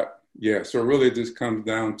degree, but so really it just comes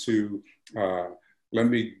down to, let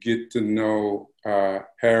me get to know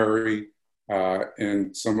Harry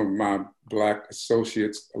and some of my Black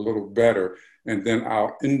associates a little better, and then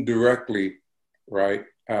I'll indirectly, right,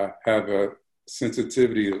 have a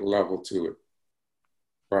sensitivity level to it,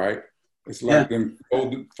 right? It's like them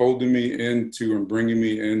folding me into and bringing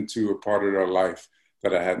me into a part of their life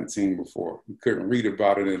that I hadn't seen before. You couldn't read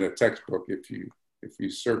about it in a textbook if you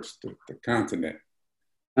search the continent.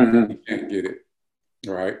 You can't get it,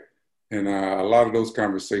 right? And a lot of those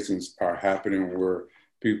conversations are happening where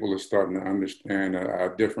people are starting to understand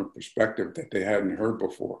a different perspective that they hadn't heard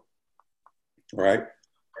before, right?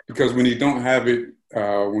 Because when you don't have it,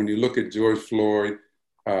 when you look at George Floyd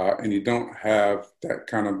and you don't have that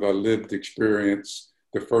kind of a lived experience,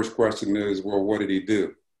 the first question is, well, what did he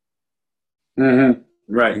do?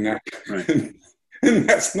 Right. And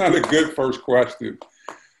that's not a good first question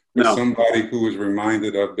for somebody who is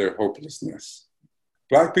reminded of their hopelessness.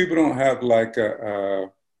 Black people don't have like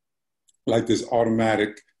this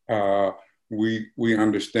automatic we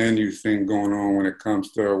understand you thing going on when it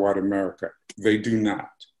comes to white America. They do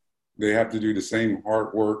not. They have to do the same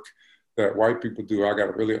hard work that white people do. I got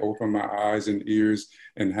to really open my eyes and ears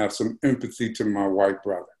and have some empathy to my white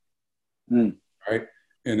brother, right?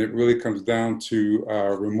 And it really comes down to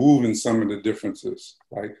removing some of the differences,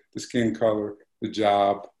 like the skin color, the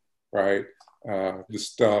job, right? The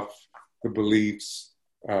stuff, the beliefs,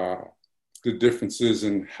 the differences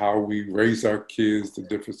in how we raise our kids, the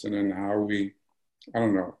difference in how we,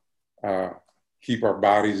 keep our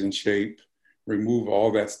bodies in shape, remove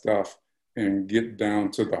all that stuff and get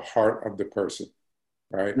down to the heart of the person,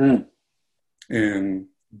 right? And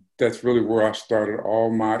that's really where I started all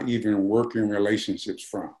my even working relationships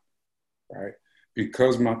from, right?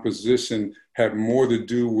 Because my position had more to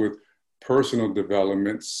do with personal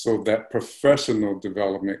development so that professional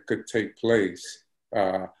development could take place.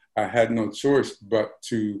 I had no choice but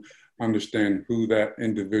to understand who that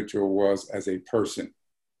individual was as a person.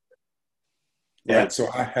 Right? So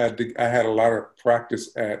I had a lot of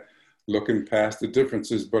practice at looking past the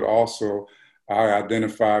differences, but also I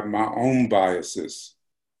identified my own biases.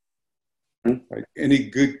 Like any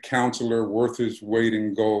good counselor worth his weight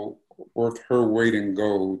in gold, worth her weight in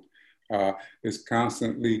gold, is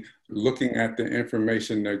constantly looking at the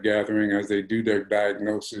information they're gathering as they do their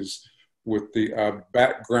diagnosis with the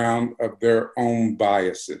background of their own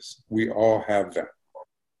biases. We all have them.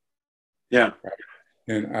 Yeah. Right?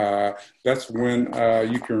 And that's when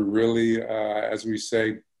you can really, as we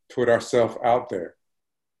say, put ourselves out there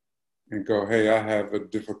and go, hey, I have a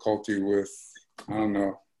difficulty with, I don't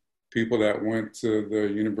know, people that went to the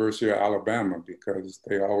University of Alabama because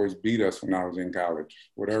they always beat us when I was in college,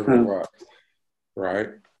 whatever it was, right?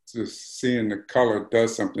 Just seeing the color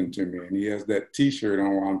does something to me. And he has that T-shirt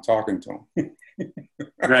on while I'm talking to him.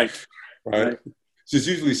 Right. Right? It's just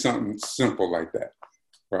usually something simple like that,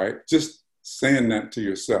 right? Just saying that to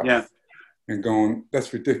yourself and going,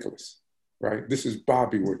 that's ridiculous, right? This is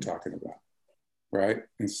Bobby we're talking about, right?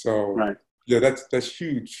 And so, yeah, that's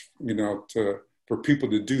huge, you know, for people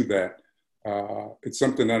to do that. It's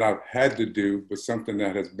something that I've had to do, but something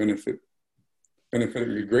that has benefited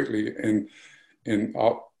me greatly in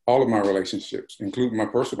all of my relationships, including my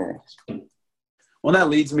personal ones. Well, that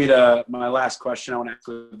leads me to my last question. I want to ask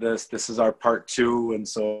you this. This is our part 2, and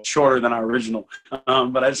so shorter than our original.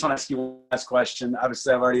 But I just want to ask you one last question.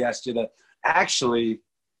 Obviously, I've already asked you that. Actually,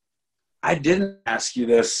 I didn't ask you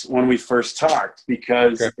this when we first talked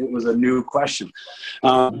because it was a new question.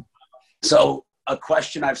 So a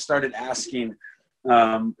question I've started asking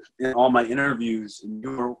in all my interviews, and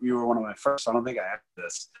you were one of my first, so I don't think I have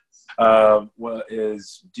this,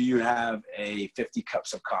 is do you have a 50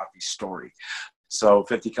 cups of coffee story? So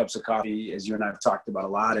 50 cups of coffee, as you and I have talked about a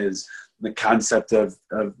lot, is the concept of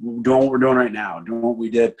doing what we're doing right now, doing what we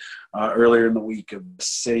did earlier in the week of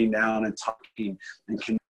sitting down and talking and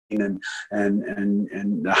connecting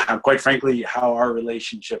and how, quite frankly, how our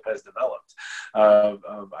relationship has developed.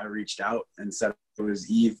 I reached out and said it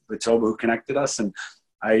was Eve Batoba who connected us, and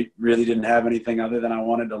I really didn't have anything other than I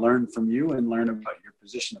wanted to learn from you and learn about your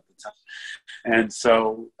position at the time. And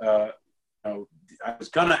so I was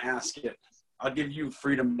going to ask it. I'll give you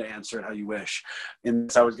freedom to answer it how you wish.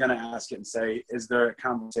 And so I was going to ask it and say, is there a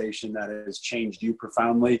conversation that has changed you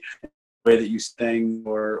profoundly in the way that you sing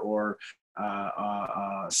or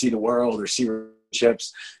see the world or see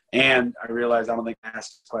relationships? And I realized I don't think I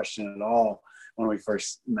asked this question at all when we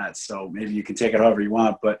first met. So maybe you can take it however you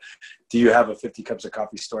want, but do you have a 50 cups of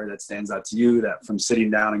coffee story that stands out to you that from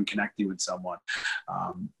sitting down and connecting with someone,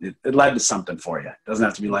 it led to something for you? It doesn't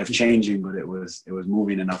have to be life changing, but it was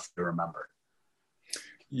moving enough to remember.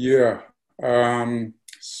 Yeah.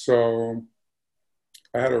 So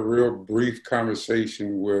I had a real brief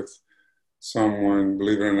conversation with someone,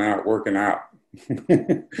 believe it or not, working out.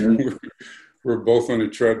 We're both on the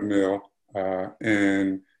treadmill,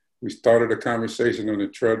 and we started a conversation on the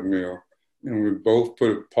treadmill, and we both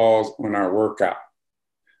put a pause on our workout.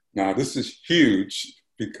 Now, this is huge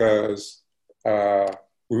because we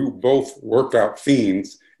were both workout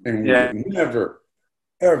fiends, and we would never,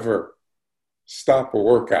 ever stop a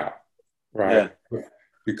workout, right? Yeah.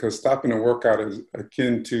 Because stopping a workout is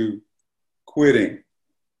akin to quitting,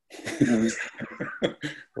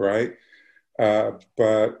 right?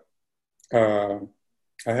 But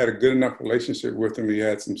I had a good enough relationship with him. He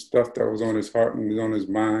had some stuff that was on his heart and was on his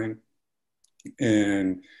mind,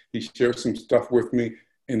 and he shared some stuff with me,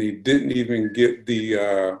 and he didn't even get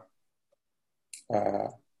the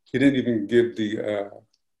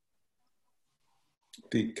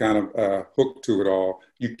kind of hook to it all.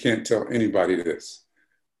 You can't tell anybody this,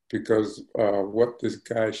 because what this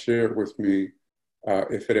guy shared with me,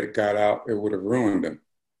 if it had got out, it would have ruined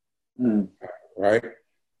him, right?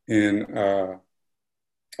 And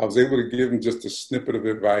I was able to give him just a snippet of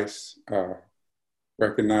advice,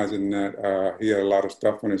 recognizing that he had a lot of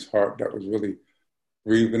stuff on his heart that was really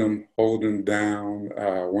grieving him, holding him down,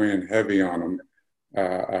 weighing heavy on him.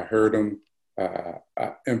 I heard him. I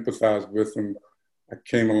empathized with him. I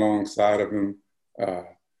came alongside of him,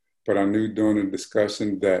 but I knew during the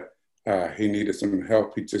discussion that he needed some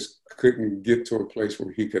help. He just couldn't get to a place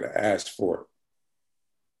where he could ask for it.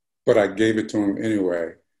 But I gave it to him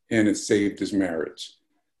anyway, and it saved his marriage.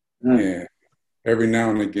 And every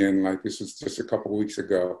now and again, like this was just a couple of weeks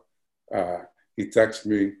ago, he texts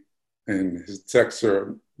me, and his texts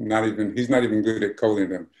are he's not even good at coding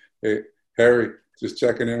them. Hey, Harry, just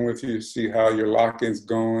checking in with you, see how your lock-in's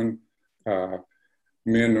going.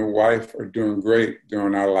 Me and the wife are doing great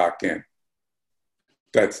during our lock-in.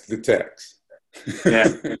 That's the text.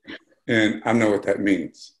 Yeah. And I know what that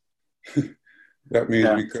means. That means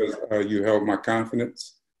because you held my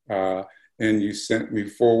confidence and you sent me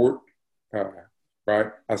forward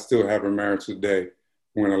right? I still have a marriage today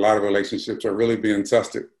when a lot of relationships are really being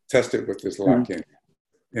tested with this lock-in.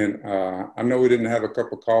 And I know we didn't have a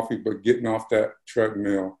cup of coffee, but getting off that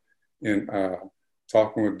treadmill and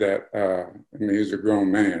talking with that, he was a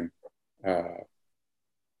grown man,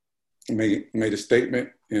 made a statement,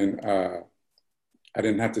 and I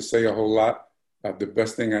didn't have to say a whole lot. The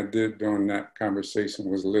best thing I did during that conversation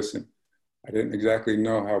was listen. I didn't exactly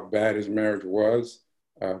know how bad his marriage was,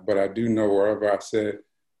 but I do know wherever I said,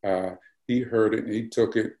 he heard it and he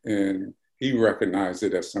took it and he recognized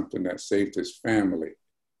it as something that saved his family,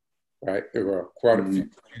 right? There were quite a few,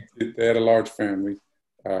 they had a large family,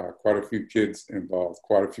 quite a few kids involved,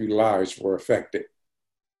 quite a few lives were affected.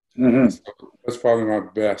 So that's probably my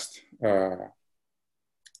best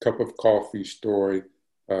cup of coffee story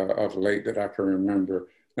of late that I can remember.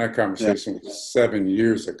 That conversation was 7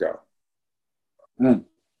 years ago. And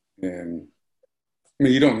I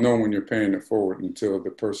mean, you don't know when you're paying it forward until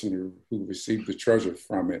the person who received the treasure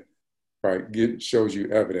from it, right, shows you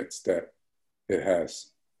evidence that it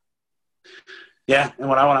has. Yeah, and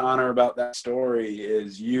what I want to honor about that story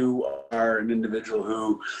is you are an individual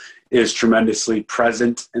who is tremendously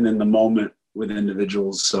present and in the moment with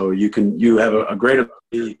individuals. So you have a great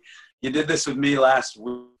ability. You did this with me last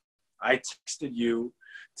week. I texted you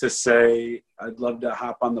to say I'd love to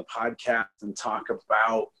hop on the podcast and talk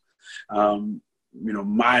about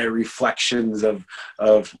my reflections of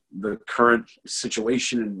the current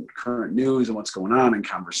situation and current news and what's going on in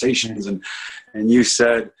conversations. And you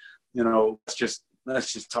said, let's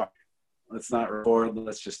just talk. Let's not record.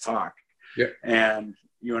 Let's just talk. Yeah. And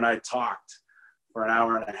you and I talked for an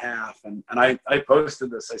hour and a half. And I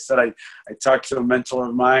posted this. I said, I talked to a mentor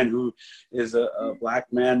of mine who is a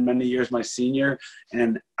black man, many years my senior.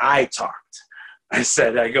 And I talked. I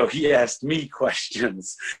said, he asked me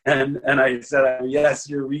questions. And I said, yes,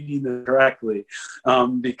 you're reading it correctly,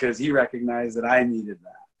 because he recognized that I needed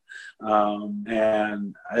that.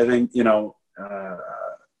 And I think,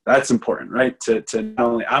 that's important, right? To not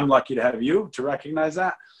only, I'm lucky to have you to recognize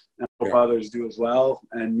that, and I hope others do as well.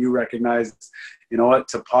 And you recognize,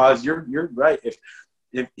 to pause. You're right.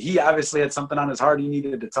 If he obviously had something on his heart he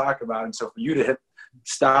needed to talk about, and so for you to hit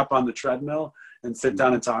stop on the treadmill and sit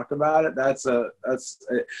down and talk about it,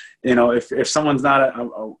 if someone's not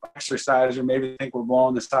a exerciser, maybe think we're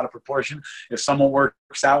blowing this out of proportion. If someone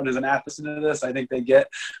works out and is an athlete into this, I think they get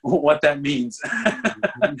what that means.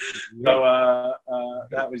 So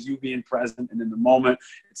that was you being present and in the moment.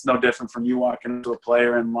 It's no different from you walking into a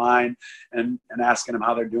player in line and asking them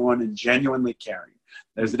how they're doing and genuinely caring.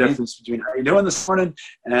 There's a difference between how you doing this morning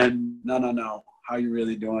and no. How you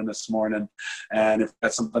really doing this morning? And if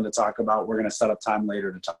that's something to talk about, we're going to set up time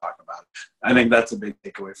later to talk about it. I think that's a big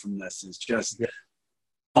takeaway from this is just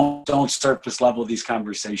don't surface level these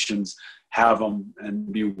conversations, have them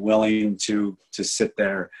and be willing to sit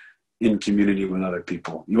there in community with other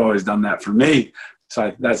people. You've always done that for me.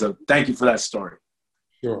 So thank you for that story.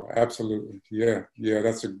 Sure. Absolutely. Yeah.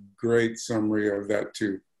 That's a great summary of that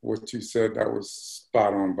too. What you said, that was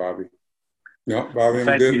spot on, Bobby. No, Bobby,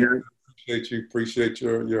 I'm good. Appreciate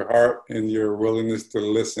your heart and your willingness to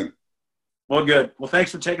listen. Well, good. Well,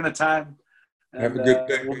 thanks for taking the time. Have a good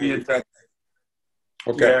day. We'll be in touch.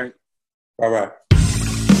 Okay. Bye-bye.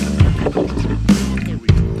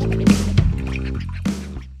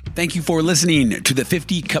 Thank you for listening to the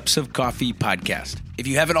 50 Cups of Coffee podcast. If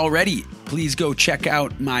you haven't already, please go check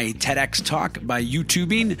out my TEDx talk by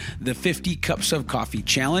YouTubing the 50 Cups of Coffee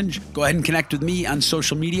Challenge. Go ahead and connect with me on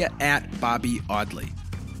social media at Bobby Audley.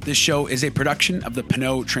 This show is a production of the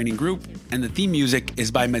Pinot Training Group, and the theme music is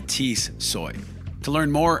by Matisse Soy. To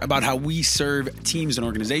learn more about how we serve teams and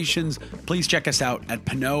organizations, please check us out at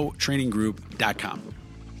pinottraininggroup.com.